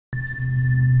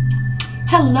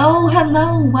Hello,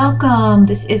 hello, welcome.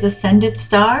 This is Ascended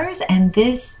Stars, and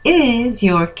this is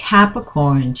your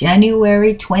Capricorn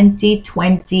January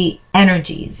 2020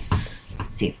 energies.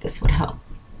 Let's see if this would help.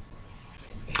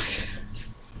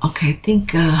 Okay, I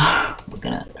think we're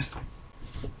gonna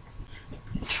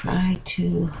try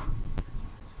to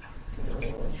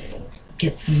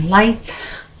get some light,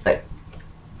 but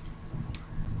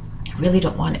I really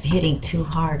don't want it hitting too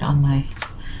hard on my,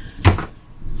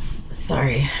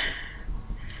 sorry.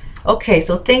 Okay,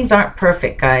 so things aren't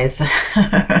perfect, guys,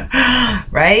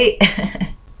 right?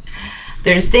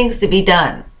 There's things to be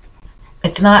done.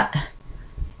 It's not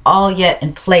all yet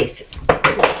in place.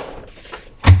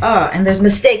 Oh, and there's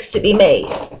mistakes to be made.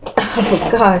 Oh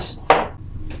gosh.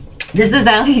 This is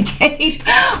Ali Jade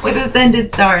with Ascended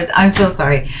Stars. I'm so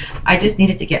sorry. I just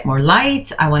needed to get more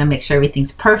light. I want to make sure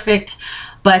everything's perfect.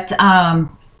 But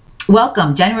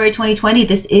welcome, January 2020.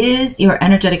 This is your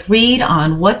energetic read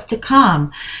on what's to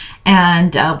come.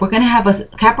 And we're going to have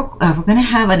we're going to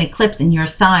have an eclipse in your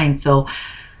sign. So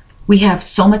we have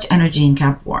so much energy in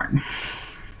Capricorn.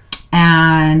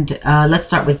 And let's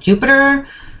start with Jupiter,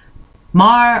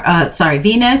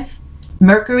 Venus,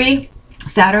 Mercury,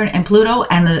 Saturn, and Pluto,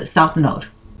 and the South Node.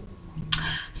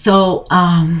 So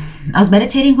I was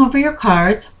meditating over your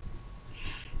cards.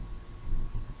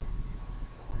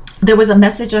 There was a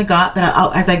message I got, but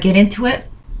as I get into it,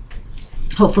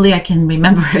 hopefully I can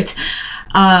remember it.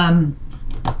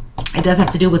 It does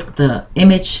have to do with the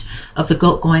image of the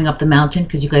goat going up the mountain,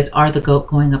 because you guys are the goat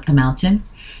going up the mountain.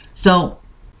 So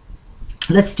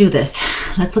let's do this.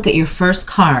 Let's look at your first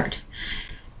card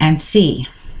and see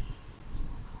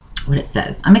what it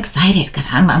says. I'm excited. God,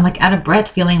 I'm like out of breath,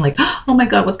 feeling like, oh my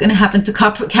God, what's going to happen to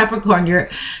Capricorn? You're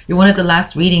one of the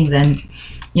last readings, and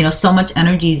you know, so much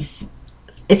energies.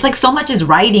 It's like so much is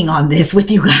riding on this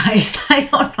with you guys. I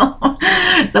don't know.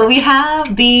 So we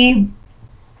have the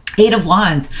Eight of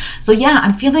Wands. So yeah,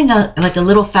 I'm feeling like a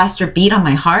little faster beat on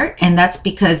my heart, and that's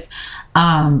because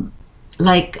an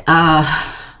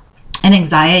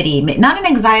anxiety, not an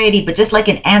anxiety, but just like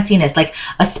an antsiness, like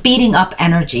a speeding up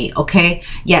energy. Okay,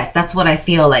 yes, that's what I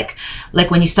feel like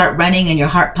when you start running and your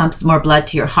heart pumps more blood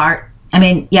to your heart. I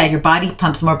mean, yeah, your body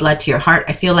pumps more blood to your heart.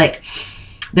 I feel like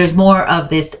there's more of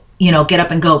this, you know, get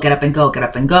up and go, get up and go, get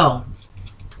up and go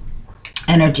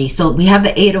energy. So we have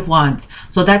the Eight of Wands.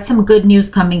 So that's some good news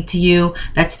coming to you.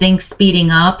 That's things speeding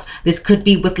up. This could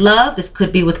be with love. This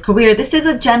could be with career. This is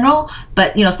a general,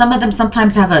 but you know, some of them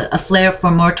sometimes have a flair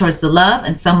for more towards the love,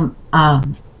 and some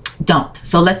don't.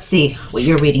 So let's see what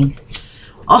you're reading.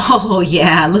 Oh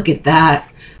yeah, look at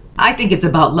that. I think it's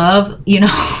about love, you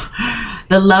know.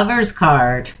 The Lovers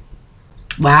card.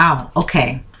 Wow.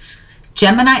 Okay.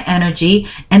 Gemini energy,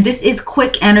 and this is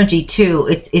quick energy too.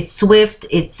 It's swift,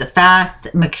 it's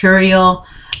fast, mercurial.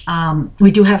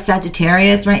 We do have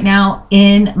Sagittarius right now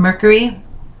in Mercury,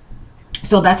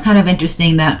 so that's kind of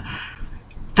interesting, that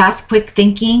fast, quick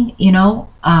thinking, you know.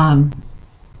 Or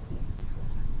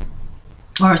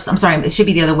I'm sorry, it should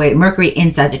be the other way. Mercury in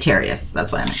Sagittarius.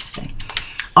 That's what I meant to say.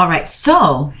 All right,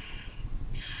 so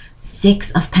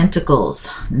Six of Pentacles.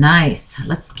 Nice.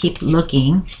 Let's keep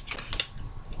looking.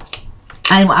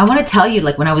 And I want to tell you,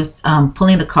 like when I was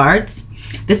pulling the cards,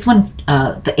 this one,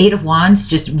 the Eight of Wands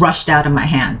just rushed out of my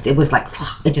hands. It was like,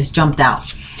 it just jumped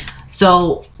out.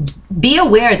 So be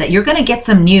aware that you're going to get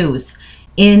some news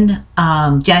in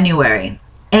January.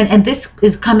 And this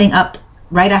is coming up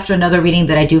right after another reading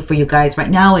that I do for you guys. Right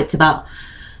now, it's about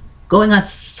going on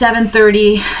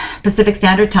 7:30 Pacific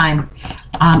Standard Time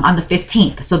on the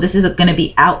 15th. So this is going to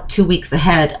be out 2 weeks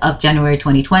ahead of January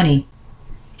 2020.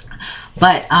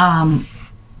 But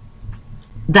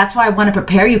that's why I want to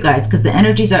prepare you guys, because the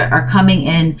energies are coming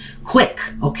in quick.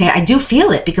 Okay, I do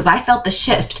feel it, because I felt the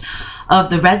shift of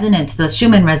the resonance, the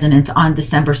Schumann resonance on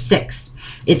December 6th.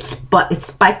 It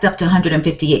spiked up to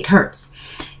 158 hertz,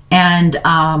 and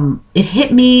it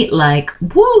hit me like,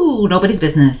 woo, nobody's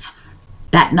business.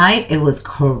 That night it was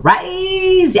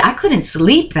crazy. I couldn't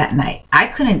sleep that night. I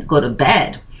couldn't go to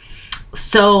bed.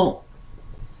 So,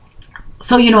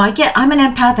 you know, I'm an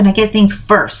empath, and I get things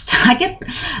first. I get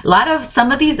a lot of,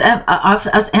 some of these of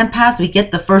us empaths, we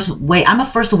get the first wave. I'm a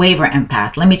first waver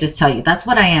empath. Let me just tell you, that's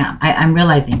what I am. I'm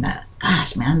realizing that.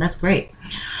 Gosh, man, that's great.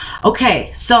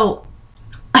 Okay, so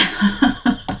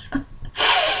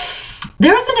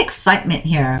there's an excitement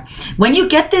here. When you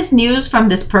get this news from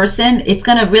this person, it's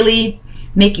going to really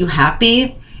make you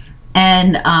happy.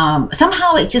 And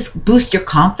somehow it just boosts your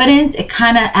confidence. It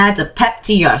kind of adds a pep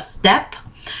to your step,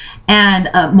 and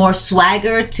more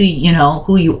swagger to, you know,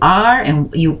 who you are and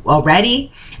you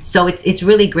already. So it's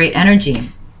really great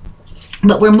energy.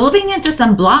 But we're moving into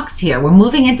some blocks here. We're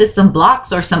moving into some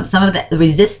blocks or some of the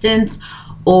resistance,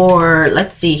 or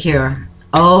let's see here.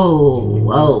 Oh,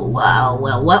 wow.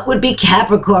 Well, what would be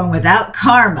Capricorn without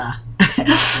karma?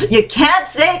 You can't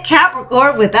say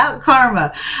Capricorn without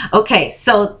karma. Okay,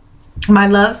 so my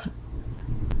loves,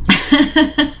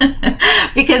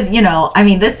 because, you know, I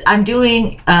mean, this, I'm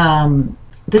doing,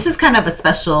 this is kind of a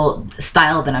special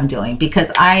style that I'm doing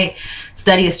because I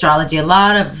study astrology. A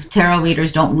lot of tarot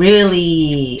readers don't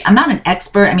really, I'm not an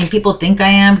expert. I mean, people think I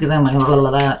am because I'm like, blah, blah,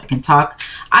 blah, I can talk.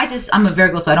 I'm a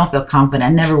Virgo, so I don't feel confident. I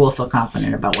never will feel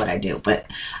confident about what I do. But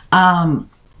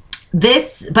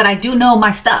but I do know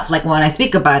my stuff. Like when I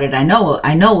speak about it, I know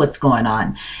what's going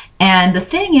on. And the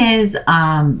thing is,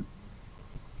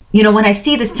 you know, when I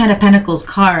see this 10 of Pentacles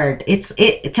card,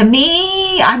 to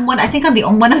me, I think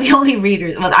I'm one of the only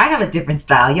readers. Well, I have a different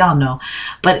style, y'all know,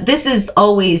 but this is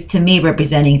always to me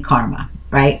representing karma,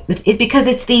 right? It's because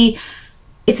it's the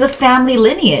family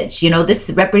lineage. You know, this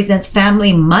represents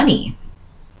family money.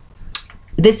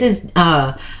 This is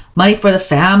money for the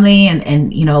family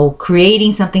and you know,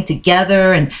 creating something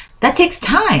together, and that takes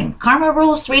time. Karma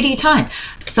rules 3D time.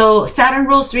 So Saturn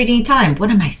rules 3D time. What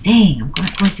am I saying? I'm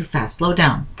going too fast. Slow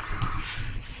down.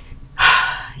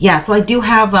 Yeah, so I do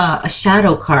have a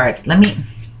shadow card. Let me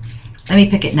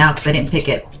pick it now because I didn't pick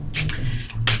it.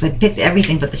 So I picked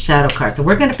everything but the shadow card. So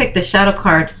we're going to pick the shadow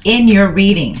card in your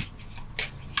reading.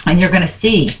 And you're going to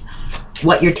see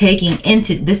what you're taking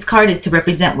into. This card is to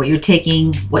represent what you're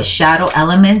taking, what shadow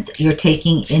elements you're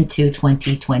taking into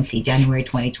 2020, January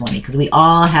 2020. Because we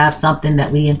all have something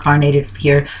that we incarnated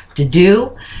here to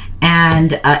do.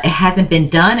 And it hasn't been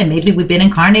done. And maybe we've been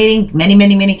incarnating many,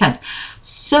 many, many times.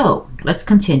 So let's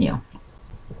continue.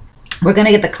 We're going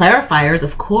to get the clarifiers,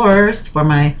 of course, for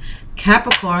my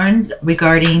Capricorns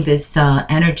regarding this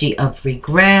energy of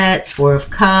regret, 4 of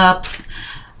Cups.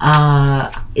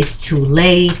 It's too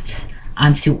late.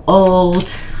 I'm too old.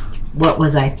 What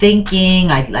was I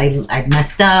thinking? I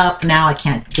messed up. Now I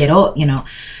can't get out. You know,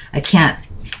 I can't.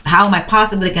 How am I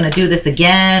possibly going to do this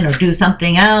again or do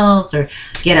something else or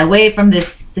get away from this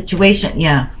situation?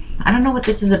 Yeah, I don't know what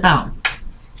this is about.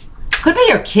 Could be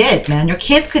your kid, man. Your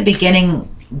kids could be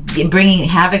bringing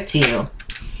havoc to you.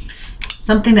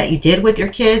 Something that you did with your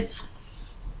kids.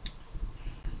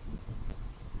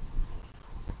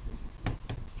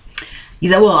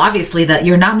 Well, obviously that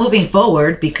you're not moving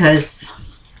forward because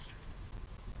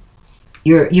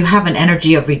you have an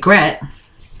energy of regret.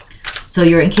 So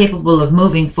you're incapable of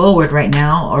moving forward right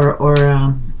now, or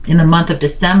in the month of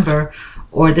December,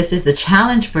 or this is the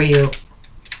challenge for you.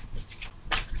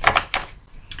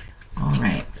 All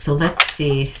right, so let's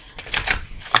see.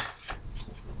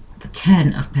 The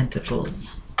 10 of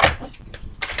Pentacles.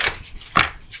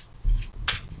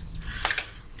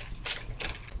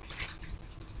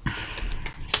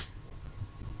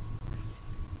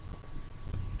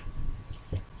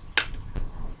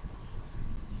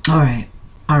 All right.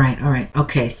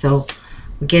 Okay, so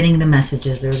we're getting the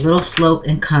messages. They're a little slow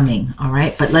in coming, all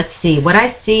right? But let's see. What I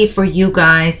see for you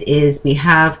guys is we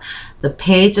have the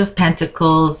Page of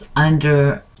Pentacles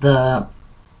under the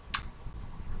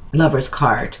Lover's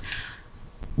card.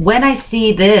 When I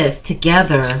see this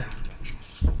together,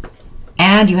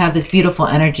 and you have this beautiful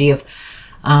energy of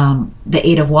the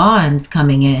 8 of Wands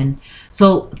coming in.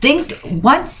 So things,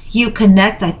 once you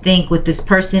connect, I think, with this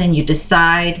person and you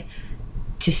decide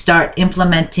to start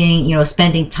implementing, you know,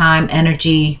 spending time,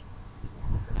 energy.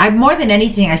 More than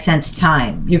anything, I sense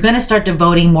time. You're going to start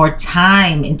devoting more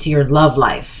time into your love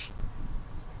life.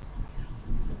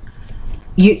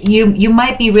 You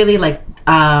might be really like,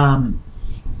 oh,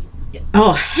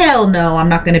 hell no, I'm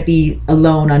not going to be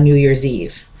alone on New Year's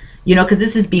Eve. You know, because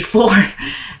this is before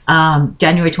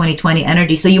January 2020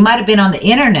 energy. So you might have been on the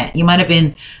internet. You might have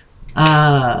been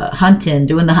hunting,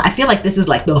 doing I feel like this is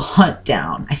like the hunt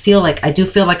down. I do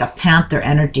feel like a panther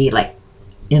energy, like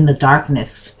in the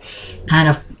darkness, kind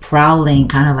of prowling,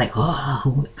 kind of like,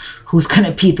 oh, who's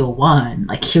gonna be the one?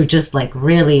 Like you're just like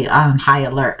really on high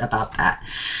alert about that.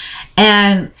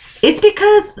 And it's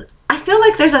because I feel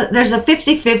like there's a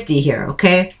 50-50 here,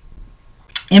 okay,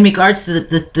 in regards to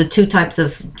the two types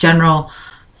of general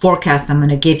forecast I'm going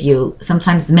to give you.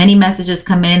 Sometimes many messages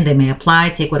come in, they may apply,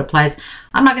 take what applies.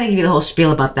 I'm not going to give you the whole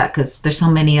spiel about that because there's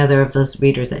so many other of those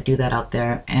readers that do that out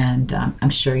there, and I'm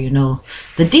sure you know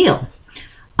the deal.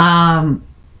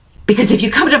 Because if you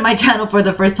come to my channel for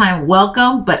the first time,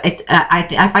 welcome. But it's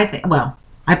well,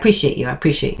 I appreciate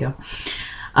you.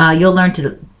 You'll learn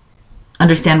to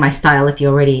understand my style if you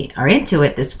already are into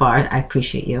it this far. I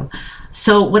appreciate you.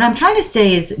 So what I'm trying to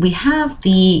say is we have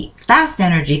the fast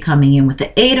energy coming in with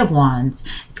the 8 of Wands.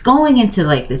 It's going into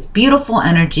like this beautiful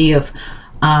energy of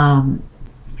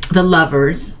the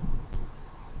Lovers.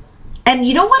 And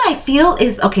you know what I feel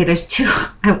is, okay, there's two,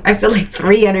 I feel like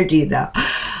 3 energies now.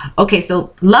 Okay,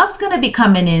 so love's going to be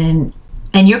coming in,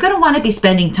 and you're going to want to be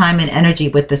spending time and energy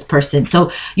with this person. So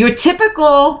your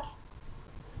typical,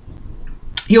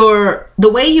 the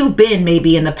way you've been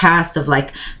maybe in the past of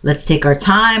like, let's take our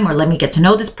time, or let me get to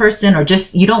know this person, or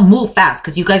just, you don't move fast,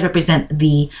 because you guys represent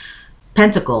the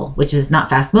Pentacle, which is not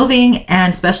fast moving,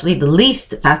 and especially the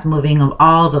least fast moving of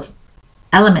all the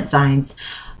element signs,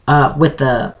 with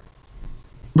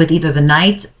either the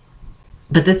Knight,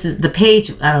 but this is the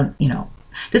Page. I don't, you know,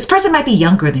 this person might be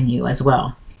younger than you as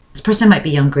well. This person might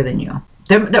be younger than you.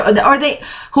 Or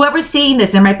whoever's seeing this,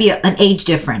 there might be an age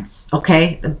difference,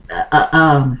 okay?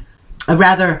 A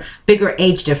rather bigger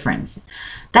age difference.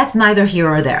 That's neither here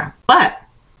or there. But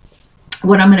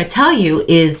what I'm going to tell you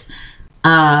is,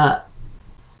 okay,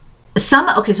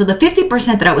 so the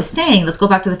 50% that I was saying, let's go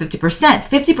back to the 50%.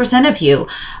 50% of you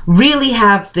really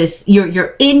have this,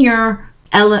 you're in your,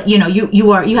 you know,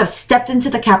 you have stepped into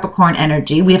the Capricorn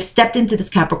energy. We have stepped into this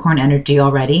Capricorn energy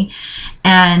already,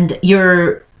 and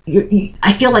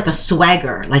I feel like a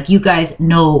swagger. Like you guys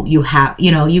know you have,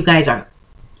 you know, you guys are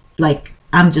like,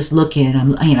 I'm just looking.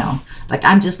 You know, like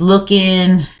I'm just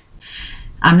looking.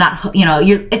 I'm not, you know,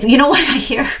 you know what I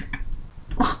hear?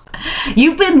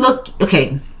 You've been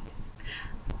okay.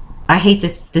 I hate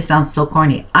this sounds so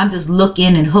corny. I'm just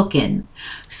looking and hooking.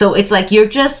 So it's like you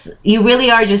really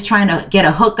are just trying to get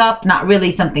a hookup, not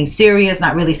really something serious,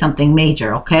 not really something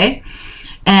major, okay?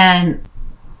 And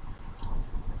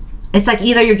it's like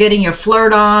either you're getting your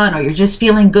flirt on, or you're just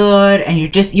feeling good, and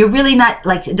you're really not,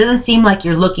 like, it doesn't seem like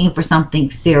you're looking for something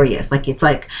serious. Like it's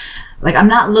like I'm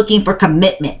not looking for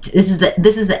commitment. This is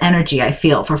the energy I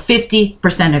feel for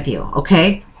 50% of you,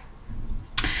 okay?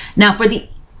 Now for the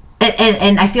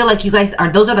and I feel like you guys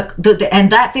are, those are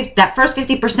and that first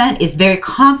 50% is very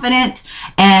confident,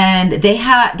 and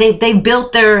they've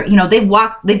built their, you know,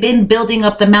 they've been building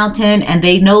up the mountain, and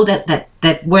they know that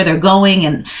where they're going,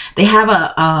 and they have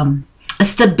a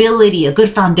stability, a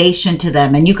good foundation to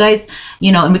them. And you guys,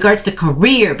 you know, in regards to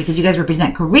career, because you guys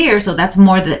represent career, so that's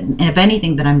more than, if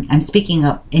anything, that I'm speaking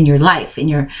of in your life, in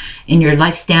your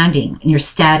life standing, in your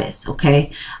status, okay?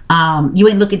 You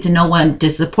ain't looking to no one to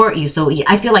support you. So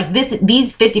I feel like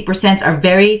these 50% are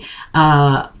very,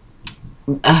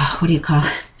 what do you call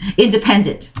it?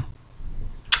 Independent.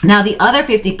 Now, the other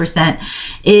 50%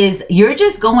 is you're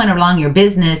just going along your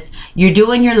business. You're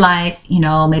doing your life. You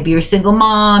know, maybe you're a single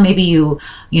mom. Maybe you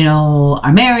know,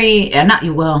 are married.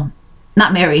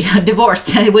 Not married,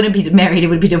 divorced. It wouldn't be married. It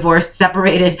would be divorced,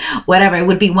 separated, whatever. It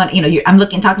would be one, you know, I'm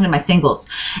talking to my singles.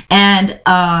 And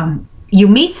you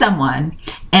meet someone,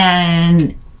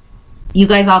 and you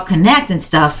guys all connect and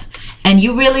stuff. And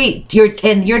you really,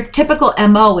 your typical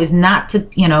MO is not to,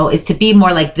 you know, is to be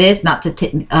more like this, not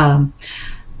to,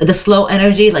 the slow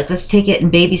energy, like let's take it in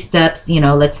baby steps, you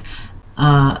know, let's,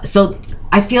 so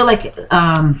I feel like,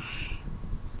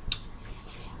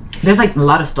 there's like a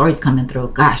lot of stories coming through.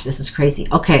 Gosh, this is crazy.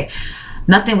 Okay.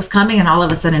 Nothing was coming, and all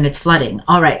of a sudden it's flooding.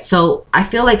 All right. So I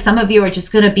feel like some of you are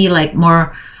just going to be like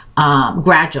more,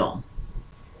 gradual,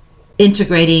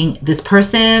 integrating this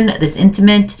person, this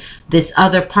intimate, this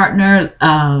other partner,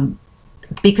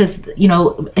 because, you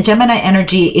know, Gemini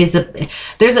energy is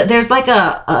there's like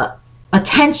a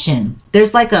tension.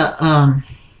 There's like a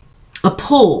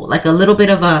pull, like a little bit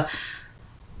of a,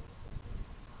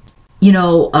 you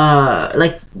know,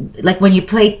 like when you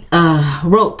play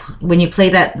rope, when you play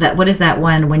that what is that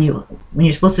one, when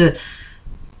you're supposed to,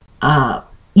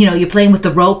 you know, you're playing with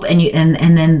the rope, and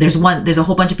then there's a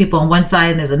whole bunch of people on one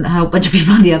side, and there's a whole bunch of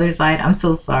people on the other side. I'm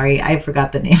so sorry, I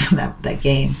forgot the name of that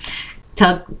game.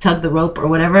 Tug the rope or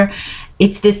whatever.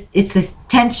 It's this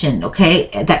tension, okay?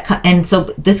 And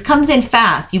so this comes in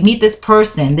fast. You meet this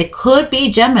person. They could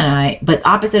be Gemini, but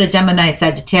opposite of Gemini is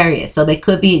Sagittarius. So they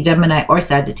could be Gemini or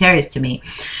Sagittarius to me.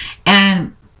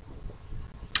 And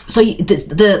so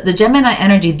the Gemini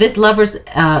energy, this Lover's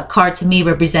card to me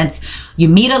represents, you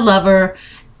meet a lover.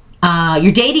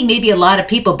 You're dating maybe a lot of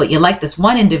people, but you like this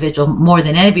one individual more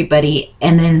than everybody.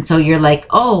 And then so you're like,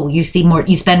 oh, you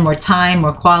spend more time,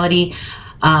 more quality,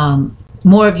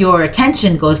 more of your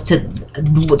attention goes to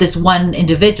this one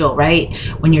individual, right?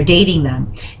 When you're dating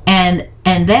them. And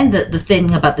then the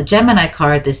thing about the Gemini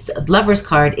card, this Lover's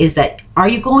card, is that, are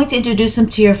you going to introduce them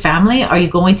to your family? Are you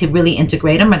going to really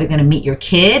integrate them? Are they going to meet your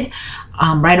kid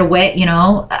right away? You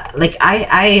know, like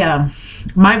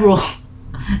my rule,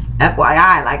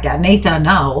 FYI, like I need to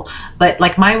know, but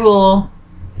like my rule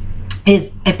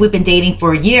is if we've been dating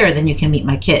for a year, then you can meet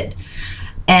my kid.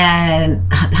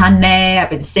 And honey, I've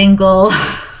been single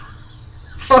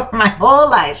for my whole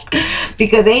life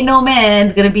because ain't no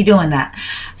man gonna be doing that.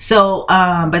 So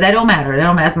but that don't matter. That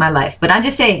don't matter. That's my life. But I'm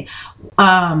just saying,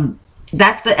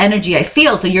 that's the energy I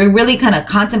feel. So you're really kind of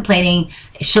contemplating,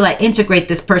 should I integrate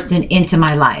this person into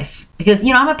my life? Because,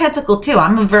 you know, I'm a Pentacle too.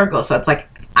 I'm a Virgo. So it's like,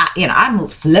 I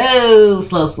move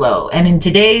slow. And in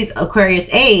today's Aquarius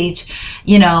age,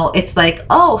 you know, it's like,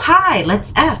 oh, hi,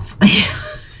 let's F.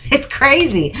 It's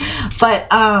crazy. But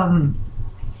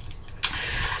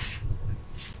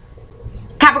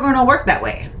Capricorn don't work that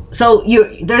way. So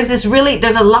there's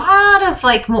a lot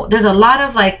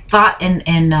of like thought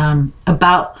and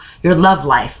about your love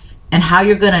life and how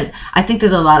you're gonna, I think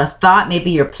there's a lot of thought.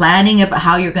 Maybe you're planning about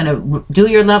how you're gonna do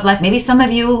your love life. Maybe some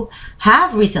of you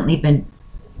have recently been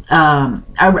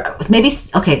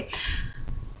okay,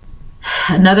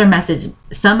 another message.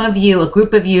 Some of you, a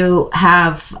group of you,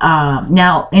 have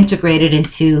now integrated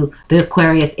into the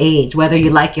Aquarius age, whether you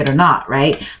like it or not,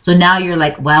 right? So now you're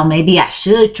like, well, maybe I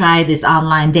should try this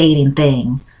online dating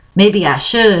thing. Maybe I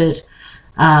should.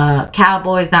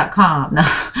 Cowboys.com.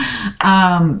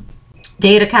 No.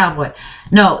 Date a cowboy.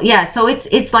 No, yeah. So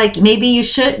it's like, maybe you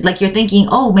should, like, you're thinking,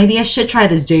 oh, maybe I should try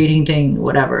this dating thing,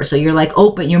 whatever. So you're like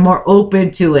open, you're more open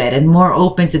to it and more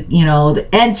open to, you know,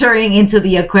 entering into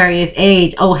the Aquarius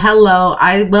age. Oh, hello,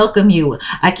 I welcome you.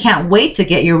 I can't wait to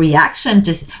get your reaction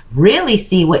to really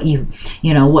see what you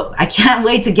know, what I can't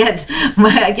wait to get,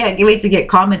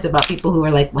 comments about people who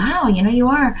are like, wow, you know, you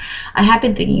are, I have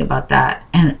been thinking about that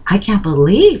and I can't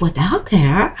believe what's out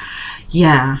there.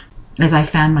 Yeah, as I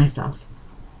found myself.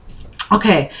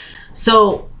 Okay,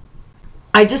 so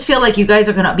I just feel like you guys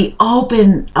are gonna be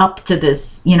open up to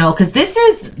this, you know, because this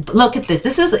is, look at this.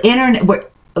 This is internet. We're,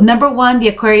 number one, the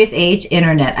Aquarius age,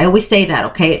 internet. I always say that.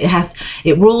 Okay,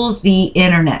 it rules the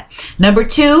internet. Number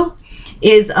two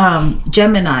is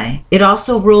Gemini. It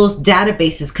also rules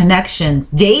databases, connections,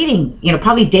 dating. You know,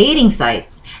 probably dating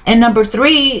sites. And number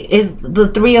three is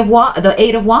the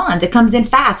Eight of Wands. It comes in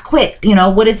fast, quick. You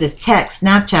know, what is this? Text,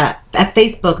 Snapchat,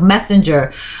 Facebook,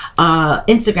 Messenger,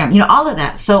 Instagram, you know, all of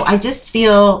that. So I just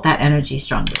feel that energy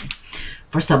stronger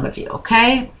for some of you.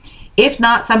 Okay, if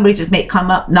not, somebody just may come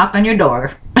up, knock on your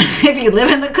door if you live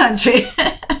in the country.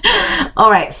 All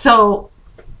right, so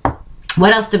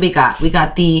what else do we got? We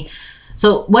got the,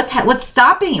 so what's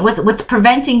stopping, what's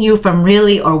preventing you from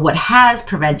really, or what has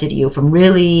prevented you from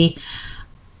really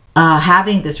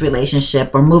having this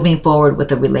relationship or moving forward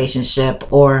with a relationship,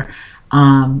 or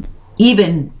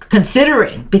even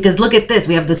considering? Because look at this,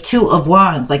 we have the Two of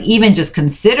Wands, like even just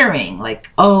considering, like,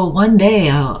 oh, one day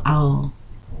I'll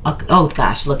oh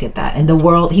gosh, look at that. And the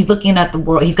world, he's looking at the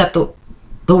world, he's got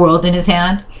the world in his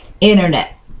hand,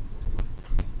 internet.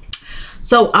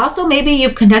 So also maybe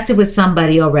you've connected with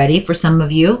somebody already for some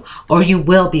of you, or you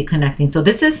will be connecting. So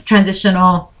this is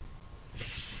transitional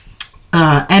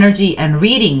energy and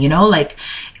reading, you know, like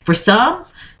for some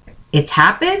it's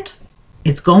happened,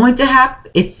 it's going to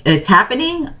happen, it's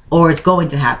happening, or it's going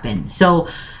to happen. So,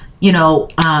 you know,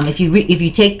 if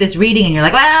you take this reading and you're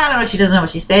like, well, I don't know, she doesn't know what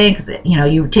she's saying, because, you know,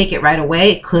 you take it right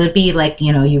away. It could be like,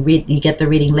 you know, you get the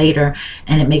reading later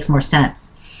and it makes more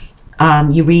sense.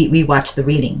 You rewatch the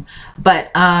reading.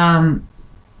 But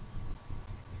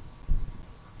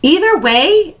either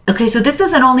way, okay, so this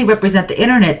doesn't only represent the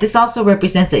internet. This also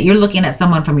represents that you're looking at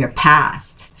someone from your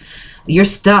past. You're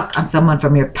stuck on someone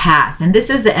from your past. And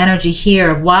this is the energy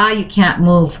here, why you can't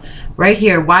move, right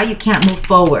here, why you can't move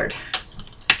forward.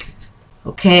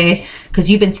 Okay, because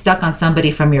you've been stuck on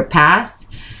somebody from your past.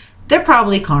 They're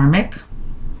probably karmic.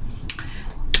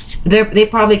 They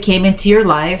probably came into your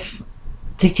life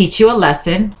to teach you a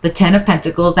lesson. The Ten of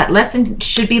Pentacles, that lesson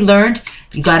should be learned.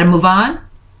 You got to move on.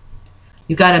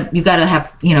 You gotta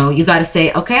have, you know, you gotta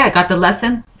say, okay, I got the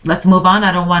lesson, let's move on.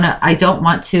 I don't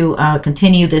want to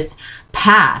continue this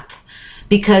path,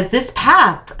 because this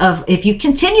path of, if you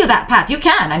continue that path, you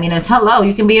can, I mean, it's, hello,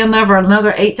 you can be in there for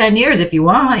another 8-10 years if you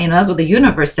want, you know, that's what the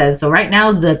universe says. So right now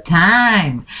is the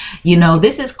time, you know,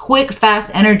 this is quick,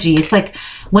 fast energy. It's like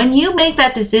when you make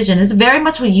that decision, it's very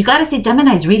much what you got to say.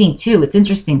 Gemini's reading too. It's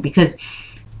interesting because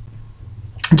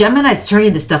Gemini's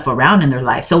turning this stuff around in their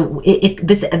life. So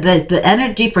the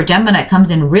energy for Gemini comes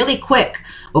in really quick,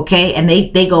 okay? And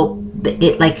they go,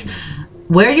 it like,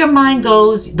 where your mind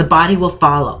goes, the body will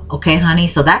follow, okay, honey?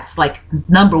 So that's like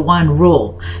number one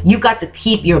rule. You got to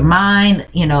keep your mind,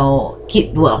 you know,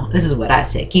 well, this is what I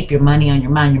say, keep your money on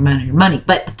your mind, your mind on your money.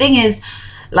 But the thing is,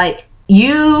 like,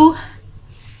 that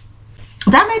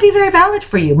may be very valid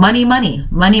for you. Money, money,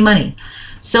 money, money.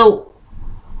 So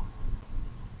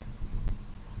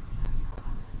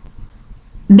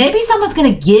maybe someone's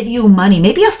going to give you money.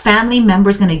 Maybe a family member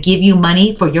is going to give you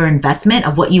money for your investment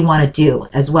of what you want to do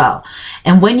as well.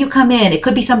 And when you come in, it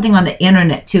could be something on the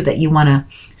internet too that you want to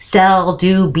sell,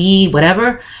 do, be,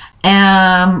 whatever.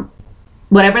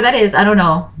 Whatever that is, I don't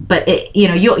know. But it,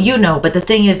 you know. But the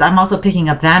thing is, I'm also picking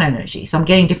up that energy. So I'm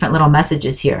getting different little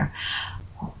messages here.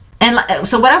 And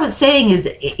so what I was saying is,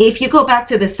 if you go back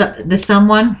to this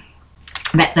someone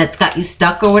that's got you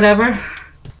stuck or whatever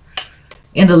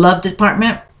in the love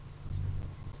department,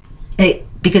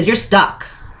 because you're stuck.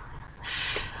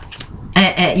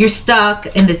 And you're stuck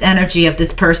in this energy of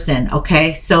this person,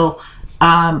 okay? So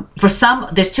for some,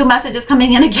 there's two messages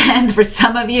coming in again. For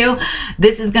some of you,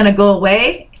 this is going to go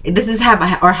away. This is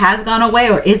has gone away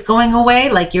or is going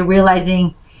away. Like you're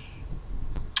realizing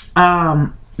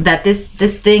that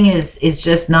this thing is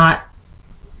just not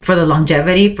for the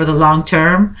longevity, for the long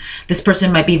term. This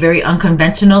person might be very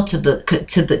unconventional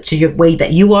to your way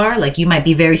that you are. Like you might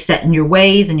be very set in your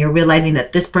ways, and you're realizing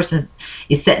that this person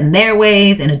is set in their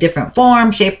ways in a different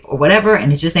form, shape, or whatever,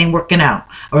 and it just ain't working out.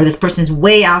 Or this person's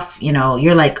way off.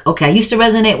 You're like, okay, I used to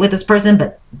resonate with this person,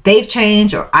 but they've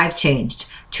changed, or I've changed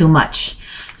too much.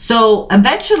 So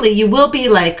eventually you will be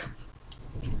like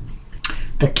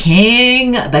the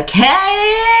king of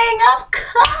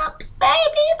cups,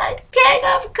 baby, the king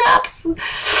of cups.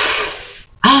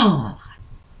 Oh,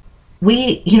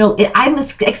 I'm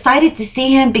excited to see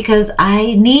him because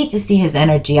I need to see his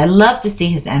energy. I love to see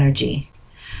his energy.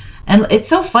 And it's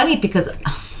so funny because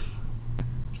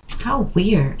how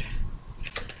weird.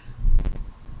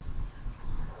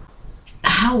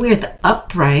 How weird. The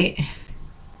upright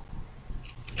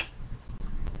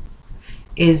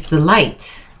is the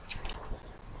light.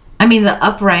 I mean, the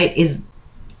upright is,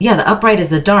 yeah, the upright is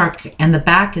the dark and the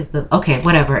back is the, okay,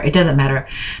 whatever. It doesn't matter.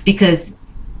 Because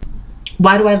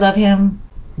why do I love him?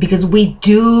 Because we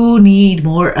do need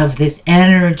more of this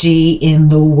energy in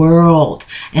the world.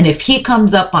 And if he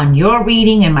comes up on your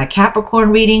reading and my Capricorn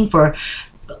reading, for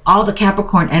all the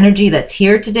Capricorn energy that's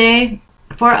here today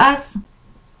for us,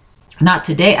 not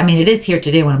today. I mean, it is here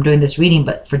today when I'm doing this reading,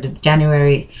 but for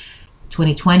January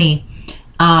 2020,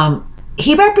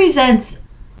 he represents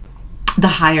the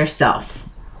higher self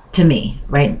to me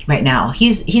right now.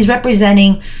 He's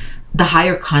representing the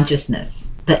higher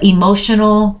consciousness, the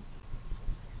emotional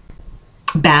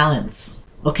balance.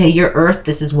 Okay, your earth,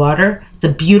 this is water. It's a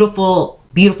beautiful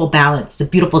balance. It's a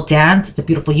beautiful dance. It's a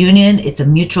beautiful union. It's a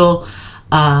mutual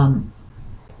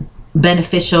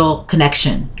beneficial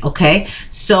connection. Okay,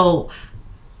 so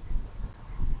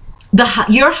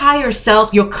your higher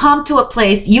self, you'll come to a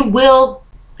place, you will.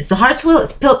 It's a hard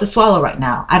pill to swallow right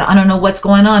now. I don't know what's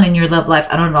going on in your love life.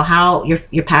 I don't know how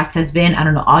your past has been. I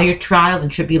don't know all your trials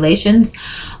and tribulations,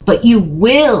 but you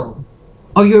will,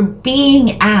 or you're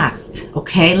being asked.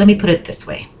 Okay, let me put it this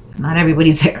way. Not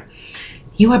everybody's there.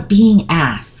 You are being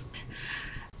asked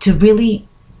to really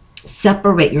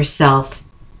separate yourself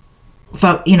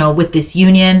from, with this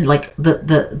union, like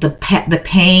the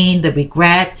pain, the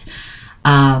regret,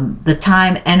 the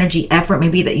time, energy, effort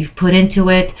maybe that you've put into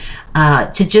it,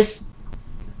 to just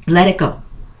let it go,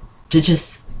 to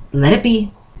just let it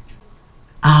be,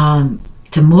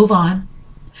 to move on,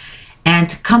 and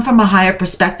to come from a higher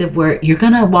perspective where you're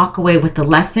gonna walk away with the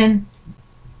lesson,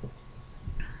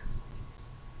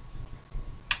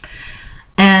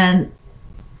 and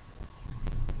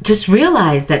just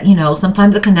realize that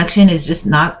sometimes a connection is just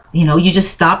not, you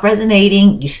just stop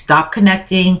resonating, you stop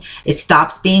connecting, it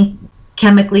stops being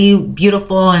chemically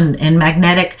beautiful and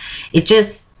magnetic. It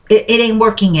ain't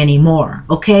working anymore.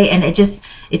 Okay, and it's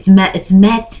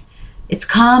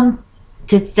come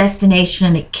to its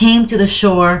destination. It came to the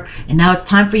shore, and now it's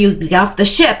time for you to get off the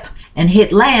ship and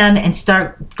hit land and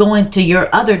start going to your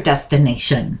other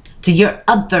destination, to your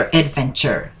other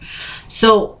adventure.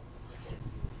 So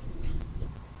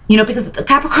because the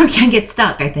Capricorn can get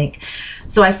stuck, I think.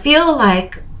 So I feel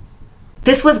like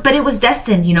but it was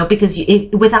destined, because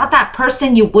without that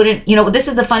person, you wouldn't, this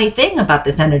is the funny thing about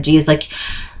this energy is like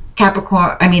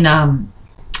Capricorn,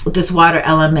 this water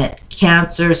element,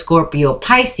 Cancer, Scorpio,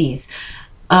 Pisces,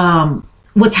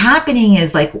 what's happening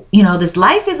is like, this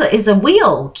life is a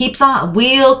wheel keeps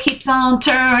on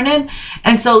turning.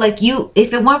 And so like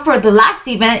if it weren't for the last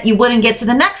event, you wouldn't get to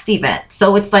the next event.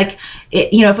 So it's like,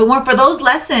 if it weren't for those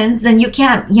lessons, then you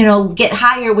can't, get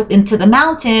higher into the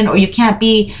mountain, or you can't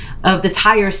be of this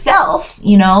higher self,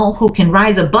 who can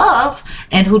rise above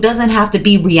and who doesn't have to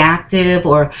be reactive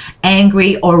or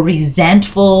angry or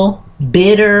resentful,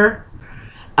 bitter.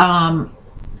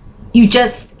 You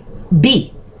just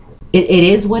be. It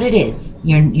is what it is.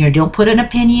 You don't put an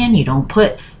opinion. You don't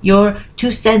put your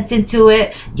 2 cents into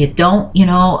it. You don't,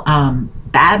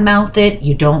 badmouth it.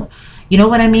 You don't, you know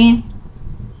what I mean?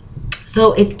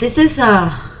 So this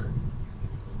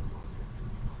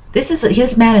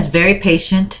man is very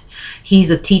patient. He's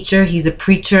a teacher. He's a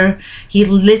preacher. He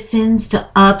listens to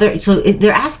others. So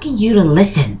they're asking you to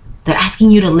listen. They're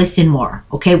asking you to listen more.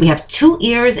 Okay, we have 2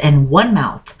 ears and 1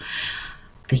 mouth.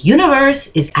 The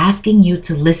universe is asking you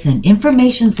to listen.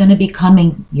 Information's going to be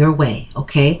coming your way,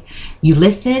 okay? You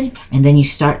listen, and then you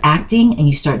start acting, and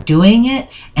you start doing it,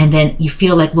 and then you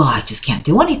feel like, well, I just can't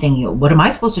do anything. What am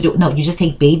I supposed to do? No, you just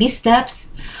take baby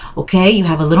steps, okay? You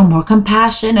have a little more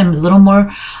compassion and a little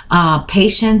more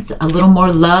patience, a little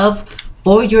more love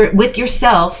with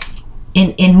yourself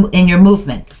in your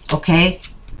movements, okay?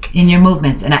 In your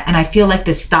movements. And I feel like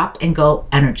this stop and go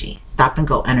energy. Stop and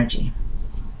go energy.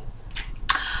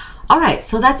 All right,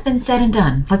 so that's been said and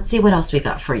done. Let's see what else we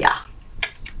got for ya.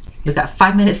 We got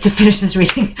 5 minutes to finish this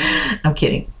reading. I'm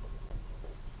kidding.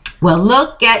 Well,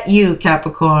 look at you,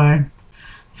 Capricorn.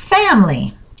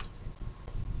 Family.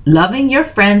 Loving your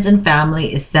friends and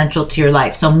family is central to your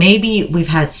life. So maybe we've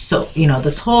had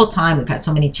this whole time we've had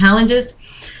so many challenges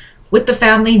with the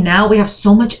family. Now we have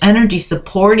so much energy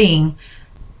supporting,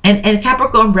 and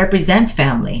Capricorn represents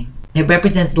family. It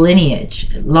represents lineage,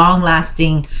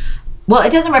 long-lasting. Well,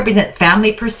 it doesn't represent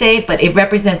family per se, but it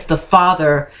represents the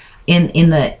father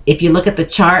if you look at the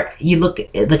chart, you look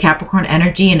at the Capricorn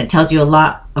energy, and it tells you a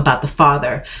lot about the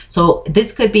father. So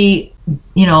this could be,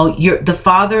 you're the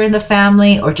father in the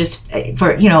family, or just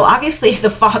for, obviously the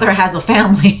father has a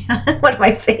family. What do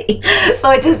I say?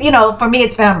 So it just, for me,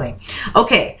 it's family.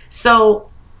 Okay. So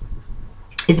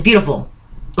it's beautiful.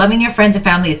 Loving your friends and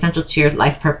family is essential to your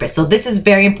life purpose. So this is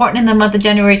very important in the month of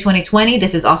January 2020.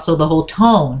 This is also the whole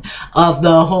tone of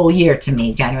the whole year to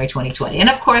me, January 2020. And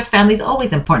of course, family is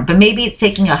always important, but maybe it's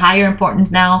taking a higher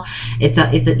importance now. It's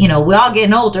we're all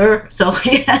getting older. So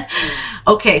yeah.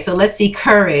 Okay, so let's see.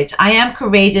 Courage. I am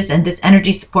courageous, and this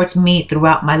energy supports me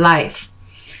throughout my life.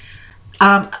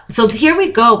 So here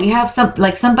we go. We have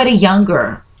somebody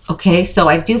younger. Okay, so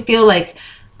I do feel like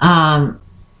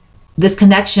this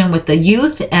connection with the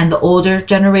youth and the older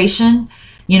generation,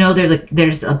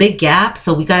 there's a big gap.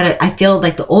 So I feel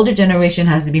like the older generation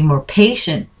has to be more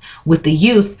patient with the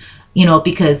youth,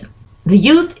 because the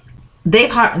youth,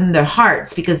 they've hardened their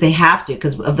hearts because they have to,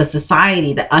 because of the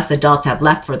society that us adults have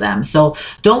left for them. So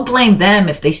don't blame them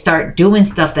if they start doing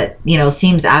stuff that,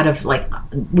 seems out of,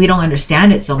 we don't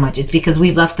understand it so much. It's because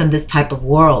we've left them this type of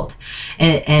world,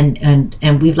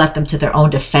 and we've left them to their own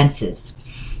defenses.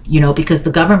 Because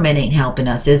the government ain't helping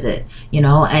us, is it?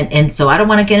 And so I don't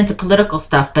want to get into political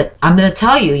stuff, but I'm going to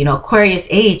tell you, Aquarius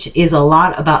age is a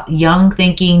lot about young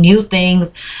thinking, new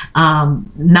things,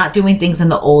 not doing things in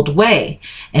the old way.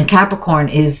 And Capricorn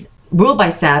is ruled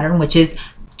by Saturn, which is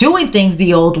doing things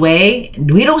the old way.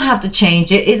 We don't have to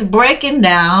change it. It's breaking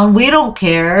down. We don't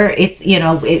care. It's,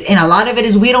 and a lot of it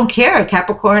is we don't care.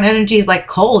 Capricorn energy is like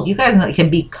cold. You guys know it can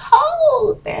be cold.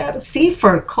 Man, see,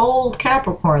 for cold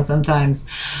Capricorn sometimes.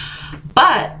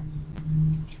 But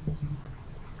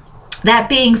that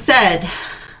being said,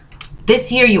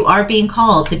 this year you are being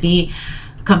called to be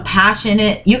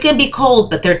compassionate. You can be cold,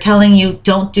 but they're telling you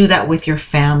don't do that with your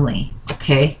family.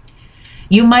 Okay.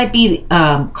 You might be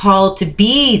called to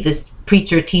be this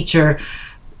preacher, teacher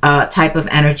type of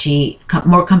energy,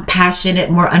 more compassionate,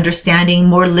 more understanding,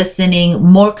 more listening,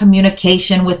 more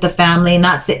communication with the family.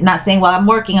 Not saying, well, I'm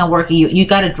working. You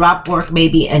got to drop work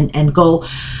maybe and go.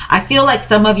 I feel like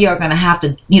some of you are going to have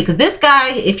to, because this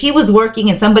guy, if he was working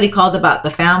and somebody called about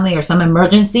the family or some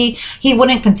emergency, he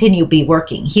wouldn't continue be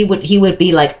working. He would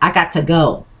be like, I got to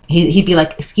go. He'd be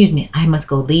like, excuse me, I must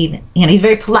go leave. He's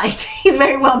very polite. He's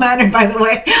very well-mannered, by the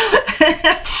way.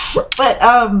 But,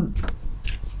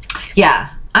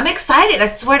 yeah, I'm excited. I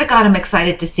swear to God, I'm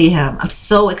excited to see him. I'm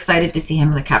so excited to see him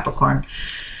in the Capricorn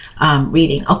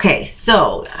reading. Okay,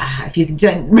 so if you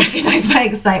didn't recognize my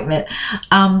excitement,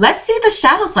 let's see the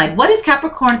shadow side. What is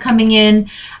Capricorn coming in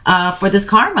for this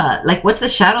karma? What's the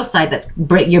shadow side that's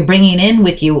you're bringing in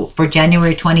with you for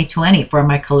January 2020 for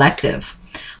my collective?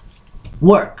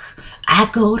 Work. I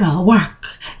go to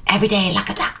work every day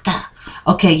like a doctor.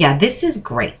 Okay, yeah, this is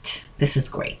great. This is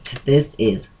great. This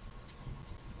is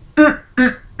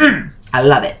I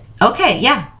love it. Okay,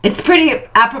 yeah, it's pretty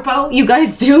apropos. You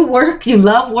guys do work. You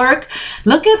love work.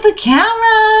 Look at the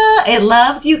camera. It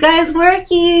loves you guys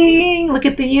working. Look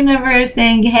at the universe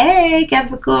saying, hey,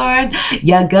 Capricorn,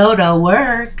 you go to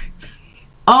work.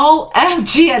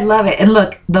 OMG, I love it. And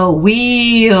look, the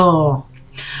wheel.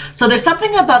 So there's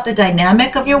something about the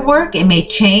dynamic of your work. It may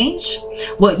change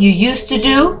what you used to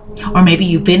do, or maybe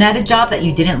you've been at a job that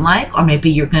you didn't like, or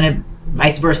maybe you're going to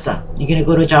vice versa. You're going to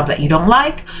go to a job that you don't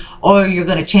like, or you're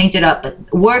going to change it up.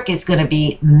 But work is going to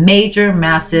be major,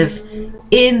 massive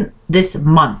in this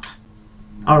month.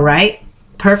 All right.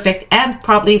 Perfect. And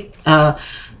probably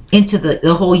into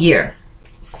the whole year.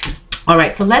 All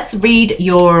right. So let's read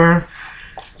your...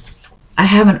 I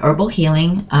have an herbal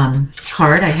healing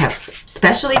card I have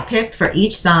specially picked for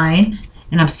each sign.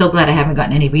 And I'm so glad I haven't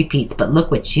gotten any repeats. But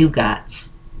look what you got.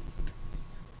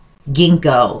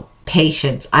 Ginkgo.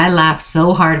 Patience. I laughed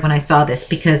so hard when I saw this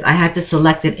because I had to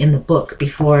select it in the book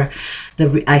before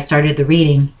I started the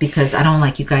reading, because I don't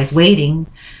like you guys waiting.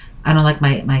 I don't like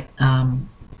my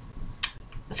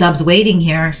subs waiting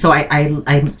here. So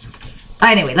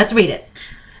anyway, let's read it.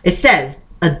 It says,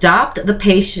 adopt the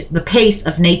pace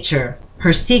of nature.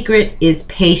 Her secret is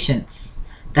patience.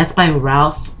 That's by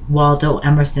Ralph Waldo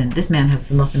Emerson. This man has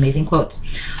the most amazing quotes.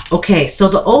 Okay, so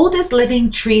the oldest living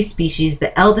tree species,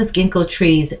 the eldest ginkgo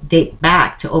trees, date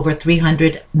back to over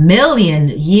 300 million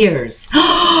years.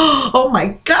 Oh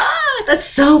my God, that's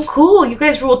so cool. You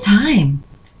guys rule time.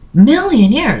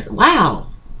 Million years. Wow.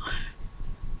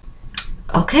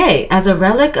 Okay, as a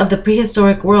relic of the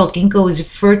prehistoric world, ginkgo is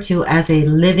referred to as a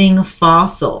living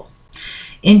fossil.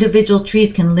 Individual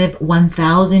trees can live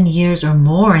 1,000 years or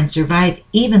more and survive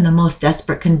even the most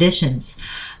desperate conditions.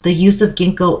 The use of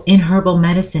ginkgo in herbal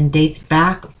medicine dates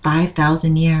back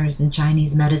 5,000 years in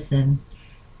Chinese medicine.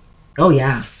 Oh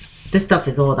yeah, this stuff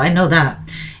is old. I know that.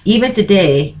 Even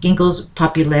today, ginkgo's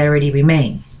popularity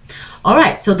remains. All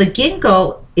right, so the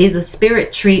ginkgo is a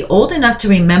spirit tree old enough to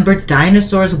remember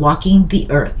dinosaurs walking the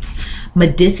earth.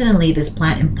 Medicinally, this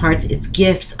plant imparts its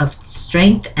gifts of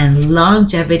strength and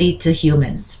longevity to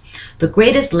humans. The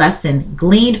greatest lesson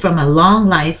gleaned from a long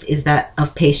life is that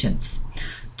of patience.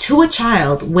 To a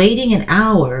child, waiting an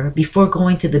hour before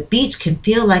going to the beach can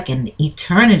feel like an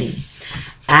eternity.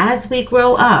 As we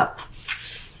grow up,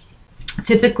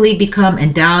 typically become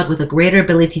endowed with a greater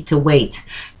ability to wait.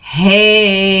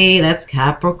 Hey, that's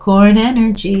Capricorn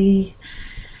energy.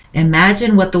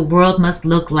 Imagine what the world must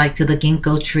look like to the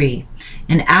ginkgo tree.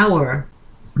 An hour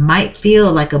might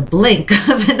feel like a blink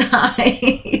of an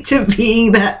eye to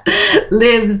being that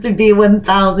lives to be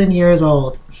 1,000 years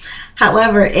old.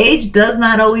 However, age does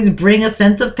not always bring a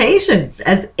sense of patience,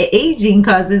 as aging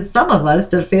causes some of us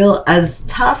to feel as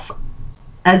tough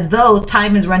as though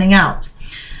time is running out.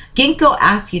 Ginkgo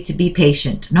asks you to be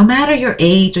patient, no matter your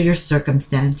age or your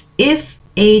circumstance. If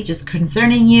age is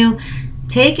concerning you,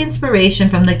 take inspiration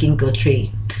from the ginkgo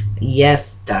tree.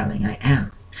 Yes, darling, I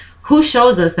am. Who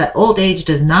shows us that old age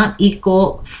does not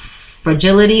equal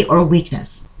fragility or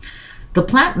weakness. The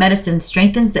plant medicine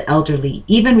strengthens the elderly,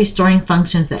 even restoring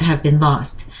functions that have been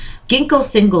lost. Ginkgo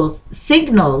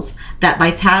signals that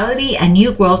vitality and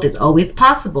new growth is always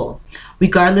possible,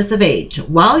 regardless of age.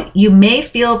 While you may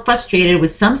feel frustrated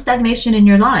with some stagnation in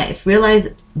your life, realize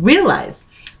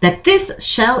that this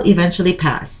shall eventually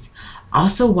pass.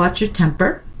 Also, watch your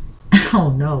temper.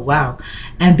 Oh no, wow.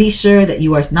 And be sure that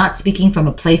you are not speaking from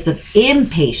a place of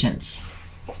impatience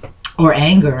or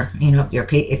anger, you know,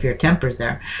 if your temper's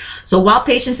there. So while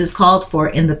patience is called for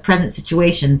in the present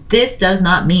situation, this does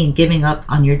not mean giving up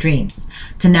on your dreams.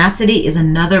 Tenacity is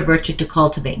another virtue to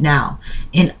cultivate now.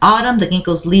 In autumn, the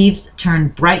ginkgo's leaves turn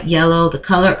bright yellow, the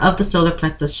color of the solar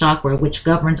plexus chakra, which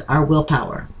governs our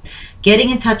willpower. Getting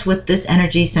in touch with this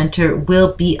energy center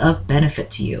will be of benefit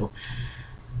to you.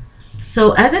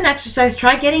 So as an exercise,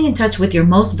 try getting in touch with your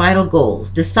most vital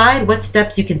goals. Decide what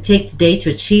steps you can take today to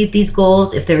achieve these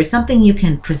goals. If there is something you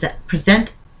can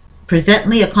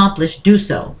presently accomplish, do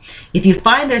so. If you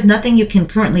find there's nothing you can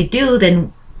currently do,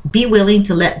 then be willing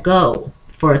to let go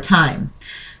for a time.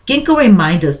 Ginkgo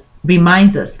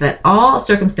reminds us that all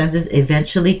circumstances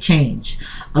eventually change.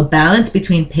 A balance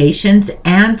between patience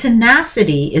and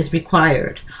tenacity is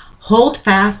required. Hold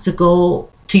fast to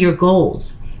your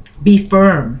goals. Be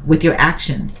firm with your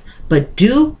actions, but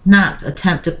do not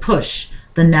attempt to push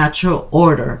the natural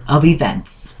order of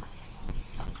events.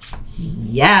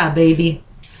 Yeah, baby.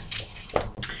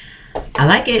 I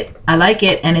like it. I like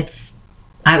it. And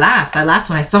I laughed. I laughed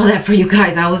when I saw that for you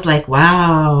guys. I was like,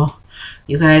 wow,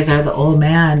 you guys are the old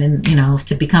man. And, you know,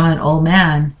 to become an old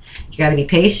man, you got to be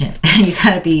patient. You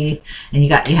got to be, and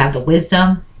you have the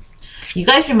wisdom. You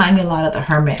guys remind me a lot of the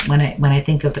Hermit when I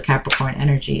think of the Capricorn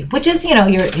energy, which is, you know,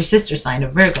 your sister sign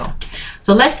of Virgo.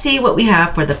 So let's see what we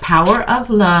have for the Power of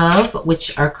Love,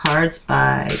 which are cards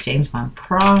by James Van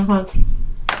Praagh.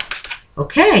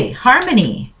 Okay,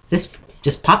 Harmony. This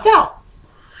just popped out.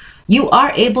 You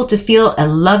are able to feel a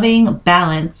loving,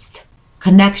 balanced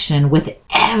connection with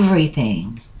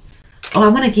everything. Oh, I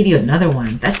want to give you another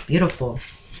one. That's beautiful.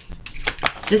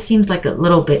 It just seems like a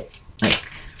little bit like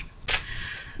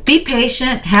be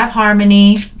patient, have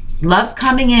harmony. Love's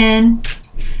coming in.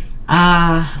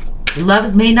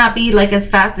 Loves may not be like as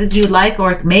fast as you like,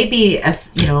 or maybe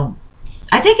as, you know,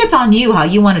 I think it's on you how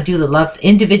you want to do the love.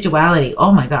 Individuality.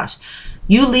 Oh my gosh.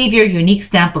 You leave your unique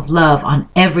stamp of love on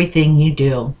everything you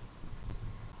do.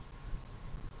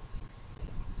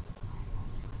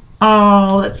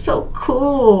 Oh, that's so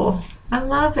cool. I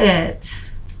love it.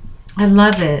 I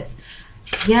love it.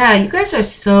 Yeah, you guys are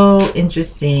so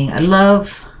interesting.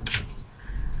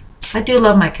 I do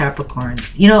love my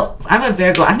Capricorns. You know, I'm a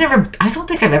Virgo. I don't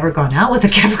think I've ever gone out with a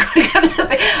Capricorn,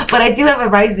 but I do have a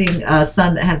rising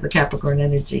sun that has the Capricorn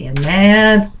energy. And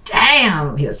man,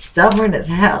 damn, he's stubborn as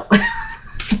hell.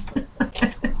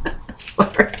 I'm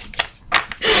sorry.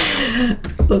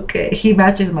 Okay, he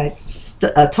matches my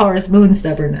Taurus moon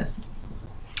stubbornness.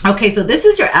 Okay, so this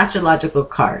is your astrological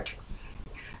card.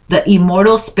 The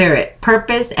immortal spirit,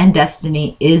 purpose and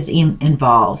destiny is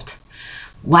involved.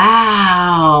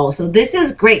 Wow, so this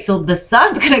is great. So the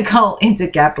sun's gonna go into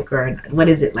Capricorn. What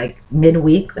is it, like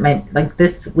midweek? Like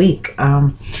this week.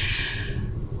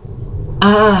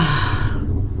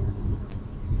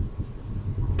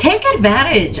 Take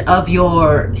advantage of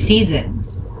your season,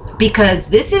 because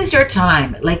this is your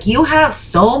time. Like, you have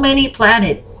so many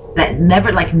planets that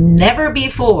never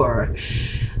before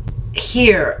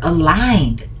here,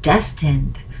 aligned,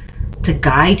 destined to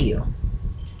guide you.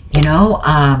 You know,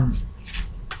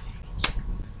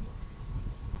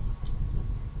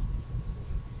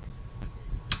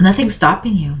 nothing's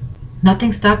stopping you.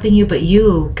 Nothing's stopping you but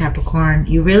you, Capricorn.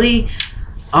 You really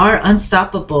are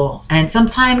unstoppable. And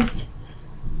sometimes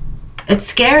it's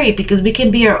scary because we can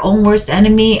be our own worst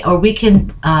enemy, or we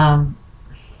can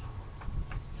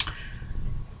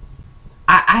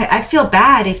I feel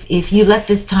bad if you let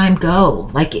this time go.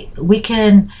 Like, we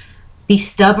can be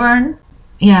stubborn.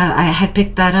 Yeah, I had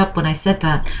picked that up when I said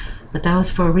that, but that was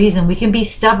for a reason. We can be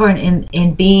stubborn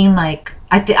in being like,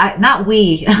 not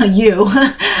we, you,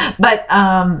 but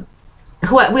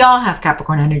we all have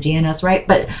Capricorn energy in us, right?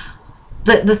 But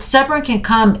the stubborn can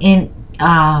come in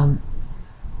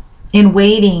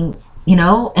waiting, you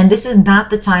know, and this is not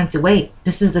the time to wait.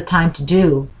 This is the time to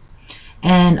do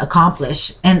and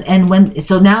accomplish. And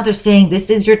so now they're saying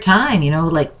this is your time, you know,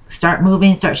 like, start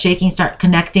moving, start shaking, start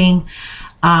connecting.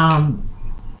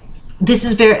 This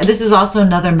is also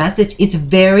another message. It's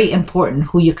very important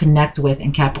who you connect with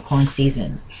in Capricorn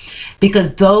season,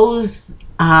 because those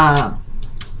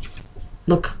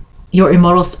look, your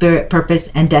immortal spirit, purpose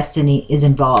and destiny is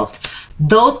involved.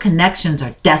 Those connections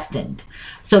are destined.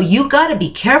 So you got to be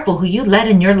careful who you let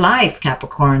in your life,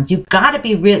 Capricorns. You got to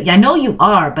be real. I know you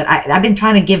are, but I've been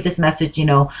trying to give this message, you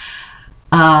know,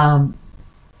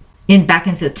 back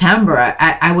in September.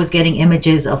 I was getting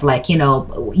images of, like, you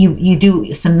know, you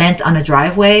do cement on a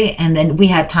driveway, and then we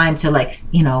had time to, like,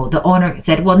 you know, the owner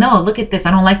said, well, no, look at this,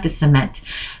 I don't like this cement,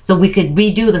 so we could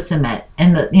redo the cement.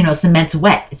 And the, you know, cement's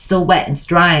wet, it's still wet, it's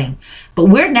drying, but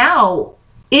we're now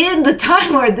in the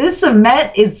time where this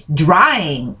cement is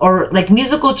drying. Or like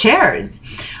musical chairs,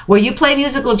 where you play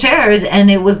musical chairs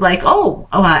and it was like, oh,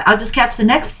 I'll just catch the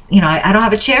next, you know, I don't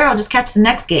have a chair, I'll just catch the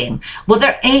next game. Well,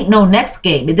 there ain't no next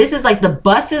game. This is like the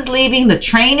bus is leaving, the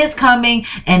train is coming,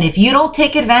 and if you don't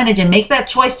take advantage and make that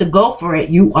choice to go for it,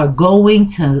 you are going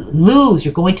to lose.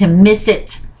 You're going to miss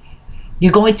it.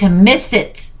 You're going to miss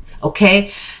it.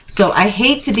 Okay, so I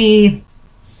hate to be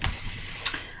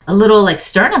a little like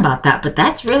stern about that, but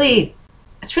that's really,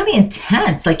 it's really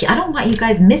intense. Like, I don't want you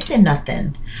guys missing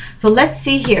nothing. So let's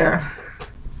see here,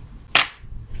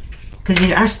 because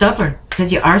you are stubborn.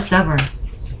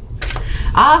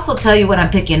 I'll also tell you what I'm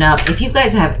picking up. If you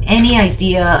guys have any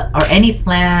idea or any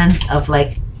plans of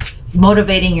like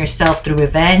motivating yourself through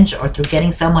revenge or through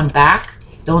getting someone back,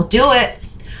 don't do it.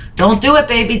 Don't do it,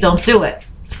 baby. Don't do it.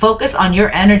 Focus on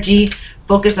your energy.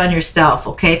 Focus on yourself,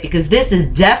 okay? Because this is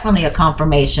definitely a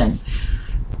confirmation.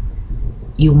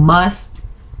 You must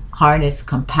harness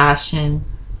compassion,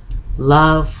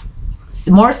 love,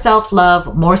 more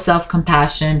self-love, more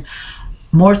self-compassion,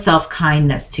 more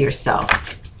self-kindness to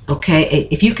yourself, okay?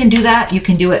 If you can do that, you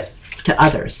can do it to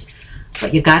others,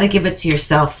 but you got to give it to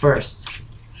yourself first.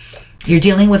 You're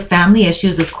dealing with family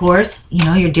issues, of course. You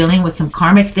know, you're dealing with some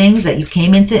karmic things that you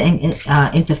came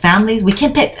into families. We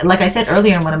can pick, like I said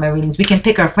earlier in one of my readings, we can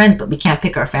pick our friends, but we can't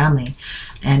pick our family.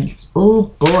 And oh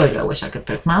boy, I wish I could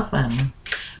pick my family.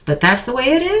 But that's the way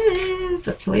it is.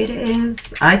 That's the way it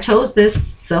is. I chose this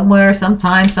somewhere,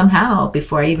 sometime, somehow,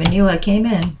 before I even knew I came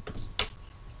in.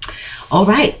 All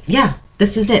right, yeah,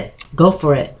 this is it. Go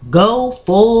for it. Go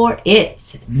for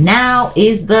it. Now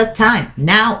is the time.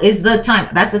 Now is the time.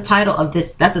 That's the title of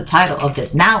this. That's the title of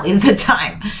this. Now is the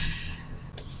time.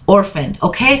 orphaned.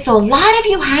 Okay, so a lot of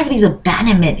you have these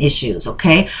abandonment issues.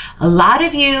 Okay, a lot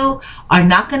of you are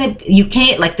not gonna, you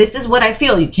can't, like, this is what I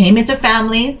feel. You came into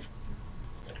families,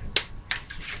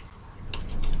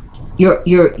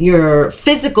 your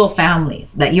physical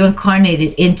families that you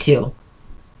incarnated into.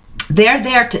 They're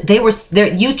there to, they were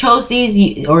there, you chose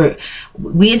these, or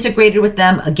we integrated with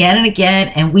them again and again,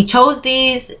 and we chose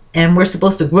these, and we're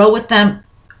supposed to grow with them,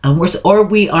 and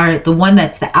we are the one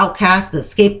that's the outcast, the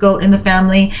scapegoat in the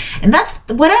family, and that's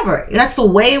whatever, that's the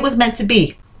way it was meant to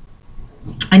be.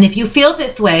 And if you feel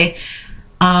this way,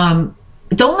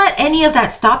 don't let any of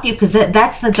that stop you, because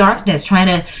that's the darkness trying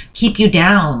to keep you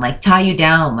down, like tie you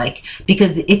down, like,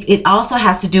 because it also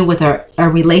has to do with our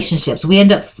relationships. We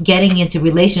end up getting into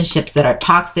relationships that are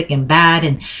toxic and bad,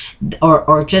 and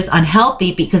or just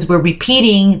unhealthy, because we're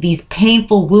repeating these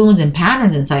painful wounds and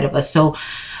patterns inside of us. So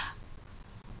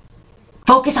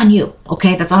focus on you.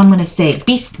 Okay, that's all I'm going to say.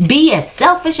 Be as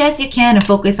selfish as you can and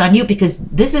focus on you, because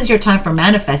this is your time for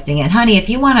manifesting. And honey, if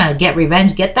you want to get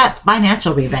revenge, get that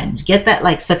financial revenge, get that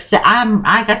like success.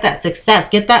 I got that success.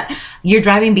 Get that you're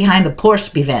driving behind the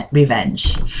Porsche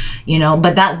revenge, you know.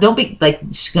 But that, don't be like,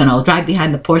 you know, drive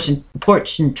behind the porch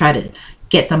and try to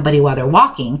get somebody while they're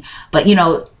walking. But you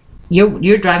know,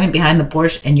 you're driving behind the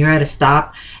Porsche and you're at a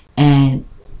stop and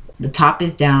the top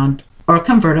is down, or a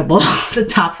convertible, the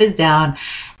top is down,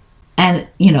 and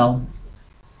you know,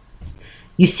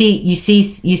 you see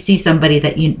somebody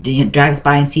that you drives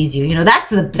by and sees you, you know, that's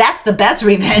the best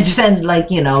revenge than,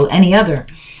 like, you know, any other.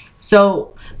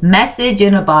 So message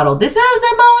in a bottle. This is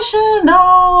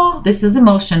emotional. This is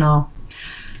emotional.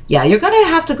 Yeah, you're gonna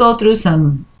have to go through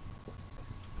some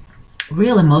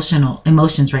real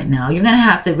emotions right now. You're gonna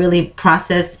have to really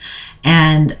process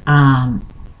and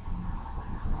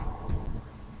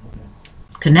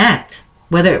connect.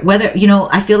 Whether you know,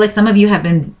 I feel like some of you have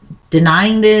been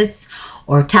denying this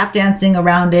or tap dancing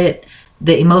around it,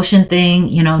 the emotion thing,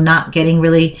 you know, not getting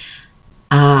really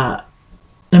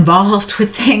involved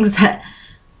with things that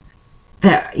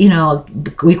you know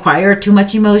require too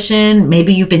much emotion.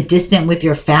 Maybe you've been distant with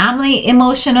your family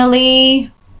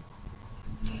emotionally.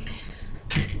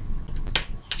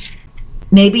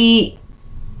 Maybe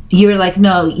you're like,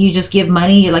 no, you just give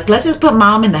money. You're like, let's just put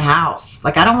mom in the house.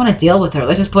 Like, I don't want to deal with her.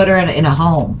 Let's just put her in a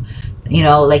home. You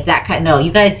know, like that kind. No,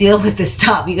 you got to deal with this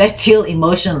stuff. You got to deal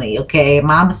emotionally. Okay,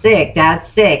 mom's sick, dad's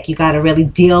sick. You got to really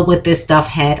deal with this stuff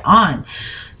head on.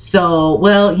 So,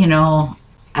 well, you know,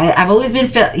 I've always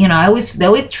been, you know, they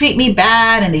always treat me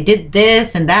bad, and they did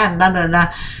this and that, and blah, blah,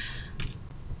 blah.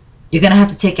 You're going to have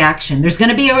to take action. There's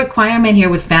going to be a requirement here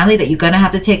with family that you're going to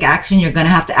have to take action. You're going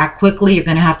to have to act quickly. You're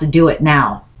going to have to do it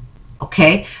now.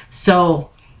 Okay, so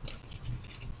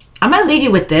I'm going to leave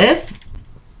you with this,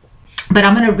 but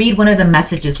I'm going to read one of the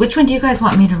messages. Which one do you guys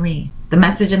want me to read? The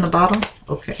message in the bottle?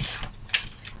 Okay,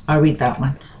 I'll read that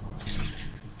one.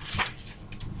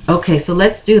 Okay, so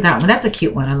let's do that one. That's a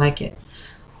cute one. I like it.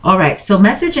 All right, so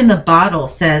message in the bottle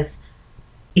says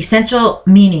essential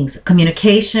meanings: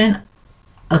 communication,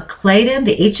 EXCLUDED,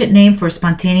 the ancient name for a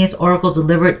spontaneous oracle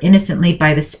delivered innocently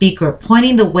by the speaker,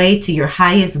 pointing the way to your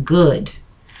highest good.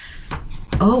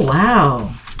 Oh,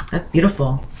 wow. That's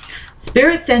beautiful.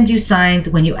 Spirit sends you signs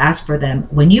when you ask for them,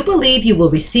 when you believe you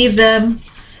will receive them,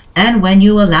 and when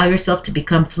you allow yourself to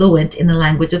become fluent in the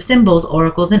language of symbols,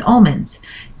 oracles, and omens.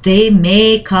 They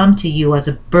may come to you as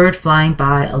a bird flying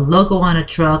by, a logo on a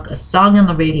truck, a song on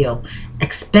the radio.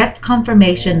 Expect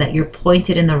confirmation that you're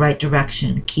pointed in the right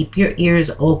direction. Keep your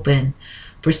ears open,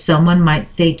 for someone might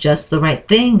say just the right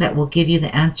thing that will give you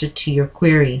the answer to your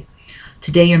query.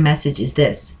 Today your message is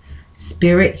this: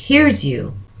 Spirit hears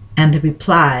you, and the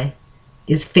reply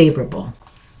is favorable.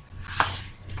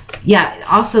 Yeah,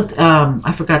 also,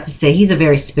 I forgot to say, he's a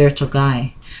very spiritual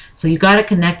guy. So you got to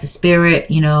connect to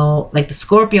spirit, you know, like the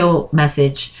Scorpio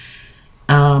message,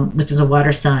 which is a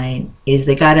water sign, is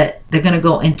they're going to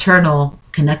go internal,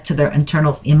 connect to their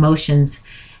internal emotions,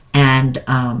 and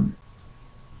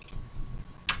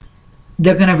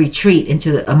they're going to retreat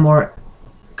into a more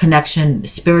connection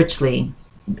spiritually.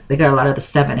 They got a lot of the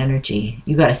 7 energy.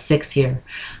 You got a 6 here.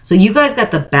 So you guys got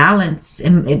the balance,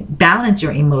 and balance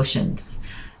your emotions.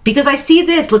 Because I see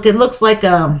this, look, it looks like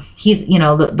he's, you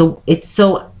know, it's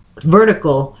so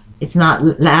vertical. It's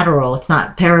not lateral. It's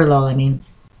not parallel, I mean.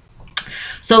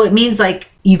 So it means like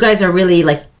you guys are really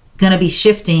like going to be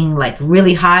shifting like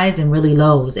really highs and really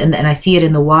lows. And I see it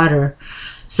in the water.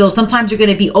 So sometimes you're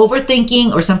going to be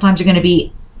overthinking, or sometimes you're going to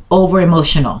be over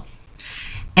emotional.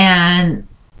 And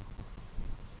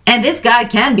And this guy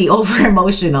can be over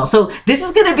emotional. So this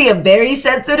is going to be a very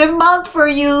sensitive month for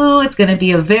you. It's going to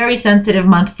be a very sensitive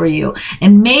month for you.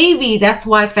 And maybe that's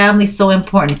why family is so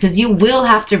important, because you will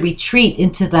have to retreat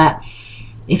into that.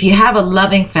 If you have a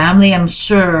loving family, I'm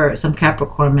sure some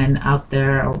Capricorn men out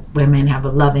there, or women, have a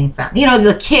loving family. You know,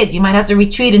 the kids, you might have to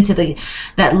retreat into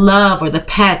that love, or the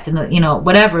pets, and the, you know,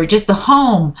 whatever, just the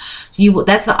home. So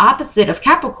that's the opposite of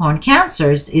Capricorn.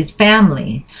 Cancers is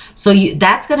family. So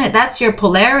that's your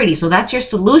polarity. So that's your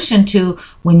solution to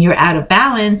when you're out of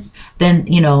balance. Then,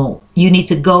 you know, you need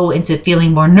to go into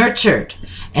feeling more nurtured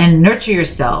and nurture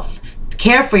yourself,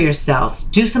 care for yourself,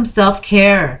 do some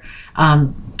self-care.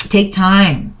 Take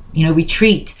time, you know,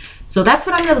 retreat. So that's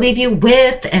what I'm going to leave you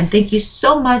with. And thank you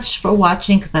so much for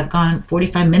watching, because I've gone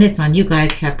 45 minutes on you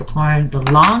guys, Capricorn, the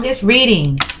longest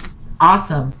reading.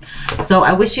 Awesome. So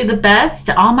I wish you the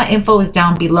best. All my info is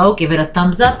down below. Give it a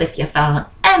thumbs up if you found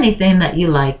anything that you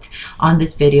liked on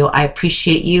this video. I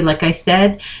appreciate you. Like I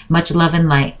said, much love and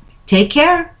light. Take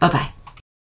care. Bye-bye.